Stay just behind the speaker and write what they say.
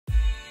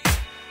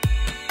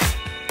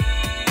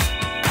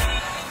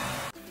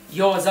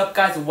Yo, what's up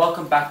guys, and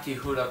welcome back to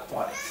Yehuda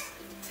Aquatics.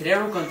 Today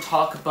we're going to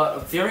talk about a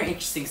very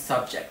interesting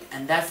subject,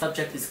 and that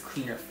subject is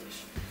cleaner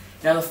fish.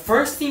 Now the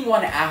first thing you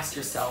want to ask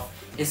yourself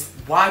is,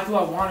 why do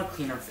I want a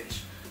cleaner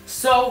fish?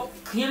 So,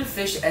 cleaner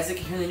fish, as you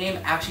can hear in the name,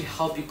 actually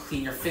help you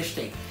clean your fish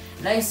tank.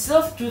 Now you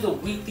still have to do the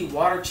weekly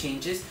water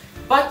changes,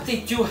 but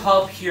they do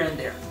help here and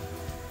there.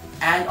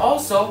 And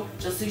also,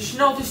 just so you should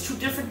know, there's two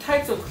different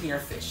types of cleaner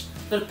fish.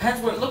 So it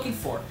depends what you're looking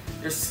for.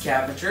 There's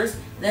scavengers,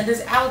 and then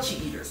there's algae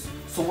eaters.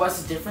 So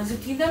what's the difference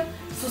between them?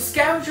 So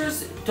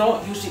scavengers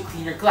don't usually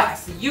clean your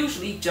glass. They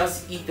usually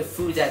just eat the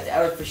food that the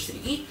other fish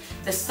should eat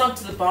that's sunk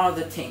to the bottom of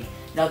the tank.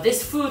 Now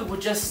this food will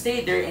just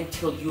stay there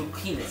until you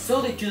clean it, so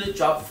they do the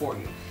job for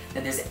you.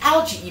 Then there's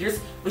algae eaters,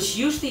 which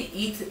usually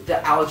eat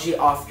the algae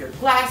off your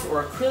glass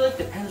or acrylic,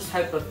 depends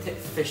what type of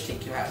fish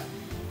tank you have.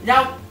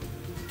 Now,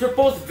 they're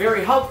both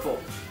very helpful.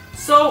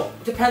 So,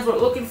 depends what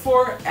you're looking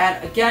for,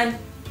 and again,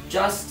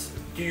 just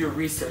do your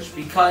research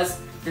because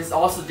there's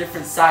also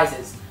different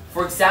sizes.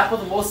 For example,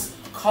 the most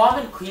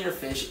common cleaner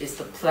fish is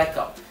the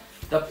pleco.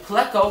 The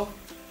pleco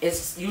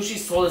is usually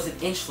sold as an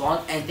inch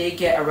long, and they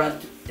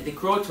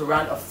grow to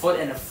around a foot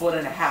and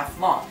a half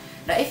long.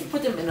 Now, if you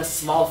put them in a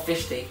small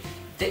fish tank,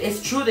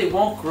 it's true they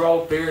won't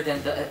grow bigger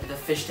than the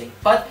fish tank,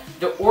 but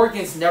their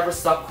organs never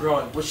stop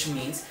growing, which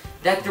means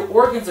that their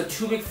organs are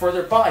too big for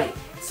their body.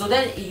 So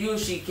then it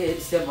usually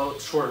gives them a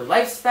shorter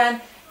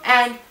lifespan,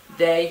 and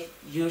they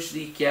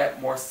usually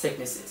get more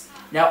sicknesses.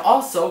 Now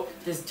also,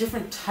 there's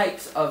different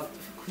types of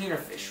cleaner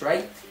fish,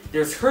 right?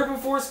 There's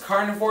herbivores,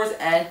 carnivores,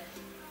 and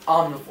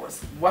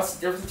omnivores. What's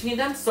the difference between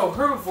them? So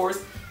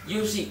herbivores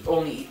usually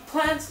only eat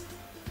plants,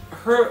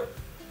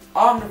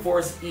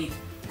 omnivores eat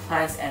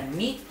plants and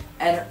meat,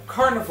 and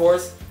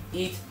carnivores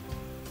eat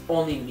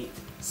only meat.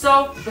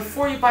 So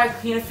before you buy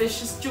cleaner fish,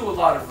 just do a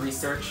lot of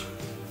research.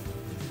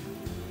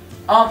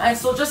 And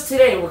so just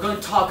today we're going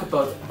to talk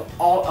about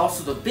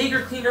also the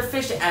bigger cleaner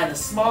fish and the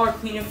smaller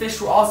cleaner fish.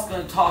 We're also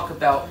going to talk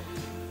about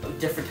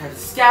different types of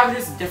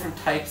scavengers and different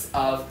types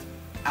of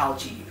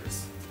algae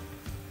eaters.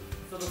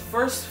 So the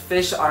first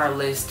fish on our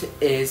list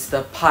is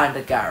the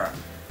Pandagara.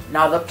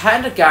 Now the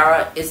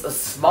Pandagara is a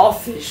small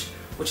fish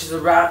which is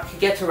can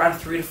get to around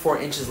 3 to 4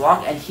 inches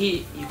long, and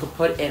you can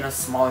put in a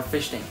smaller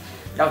fish tank.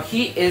 Now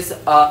he is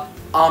a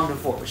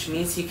omnivore, which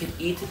means he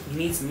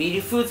needs meaty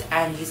foods,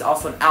 and he's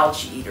also an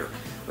algae eater,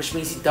 which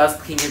means he does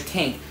clean your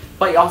tank.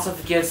 But you also have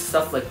to give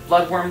stuff like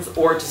bloodworms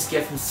or just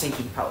give him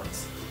sinking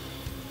pellets.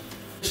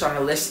 Fish on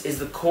our list is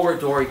the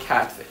Corydoras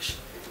catfish.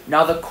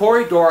 Now the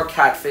Corydoras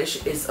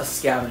catfish is a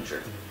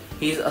scavenger.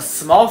 He's a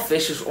small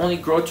fish which only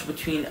grows to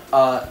between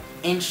an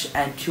inch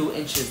and 2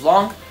 inches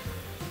long.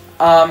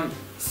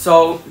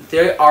 So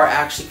they are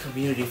actually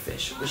community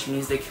fish, which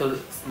means they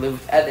live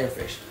with other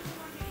fish.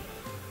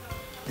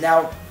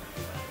 Now,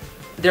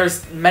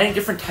 there's many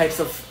different types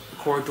of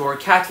Corydoras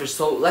catfish.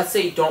 So let's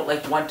say you don't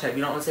like one type.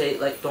 You don't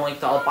don't like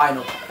the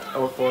albino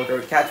or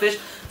Corydoras catfish.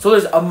 So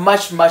there's a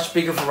much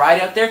bigger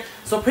variety out there.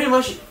 So pretty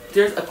much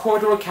there's a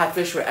Corydoras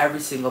catfish for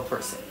every single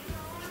person.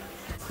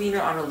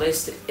 Cleaner on our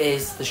list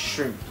is the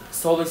shrimp.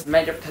 So there's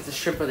many different types of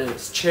shrimp.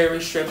 There's cherry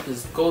shrimp,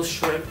 there's ghost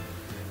shrimp.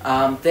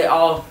 They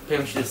all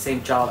pretty much do the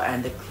same job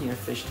and the cleaner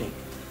fish tank.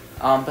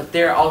 But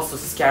they're also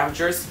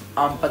scavengers,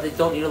 but they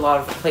don't need a lot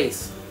of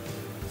place.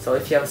 So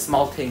if you have a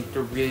small tank,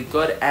 they're really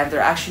good, and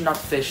they're actually not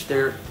fish,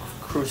 they're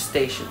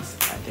crustaceans,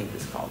 I think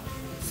it's called.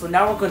 So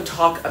now we're going to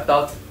talk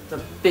about the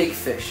big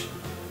fish.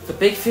 The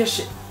big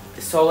fish,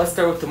 so let's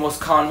start with the most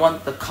common one,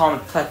 the common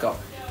pleco.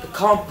 The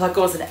common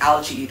pleco is an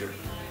algae eater.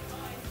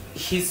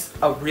 He's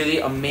a really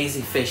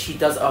amazing fish. He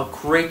does a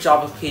great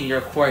job of cleaning your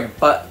aquarium,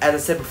 but as I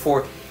said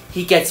before,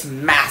 he gets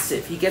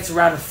massive. He gets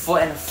around a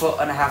foot and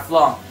a half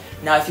long.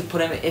 Now if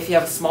you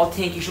have a small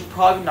tank, you should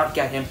probably not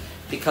get him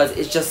because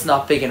it's just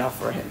not big enough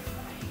for him.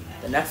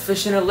 The next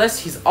fish in the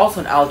list, he's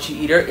also an algae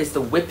eater, is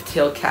the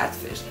whiptail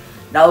catfish.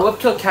 Now the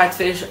whiptail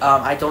catfish,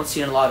 I don't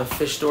see in a lot of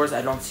fish stores.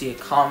 I don't see it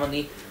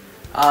commonly.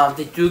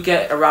 They do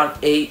get around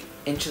 8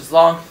 inches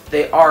long.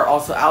 They are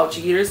also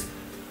algae eaters.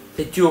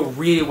 They do a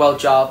really well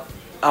job.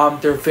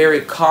 They're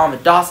very calm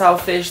and docile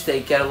fish.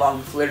 They get along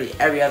with literally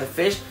every other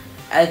fish.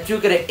 And they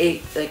do get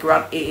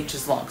around 8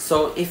 inches long.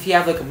 So if you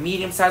have a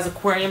medium-sized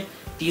aquarium,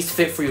 these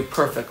fit for you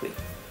perfectly.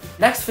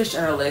 Next fish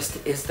on our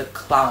list is the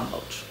clown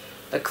loach.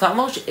 The clown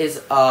loach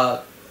is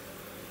a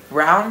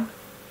brownish,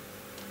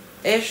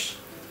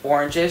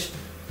 orangish,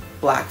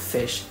 black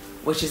fish,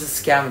 which is a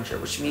scavenger,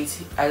 which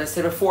means, as I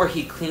said before,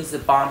 he cleans the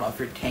bottom of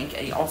your tank,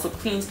 and he also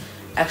cleans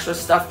extra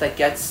stuff that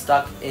gets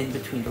stuck in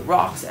between the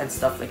rocks and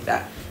stuff like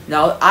that.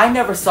 Now, I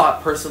never saw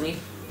it personally,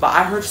 but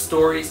I heard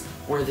stories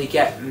where they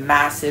get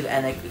massive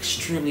and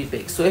extremely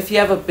big. So if you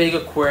have a big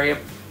aquarium,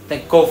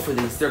 then go for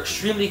these. They're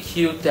extremely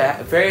cute,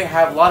 they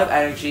have a lot of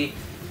energy,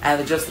 and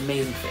they're just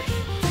amazing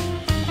fish.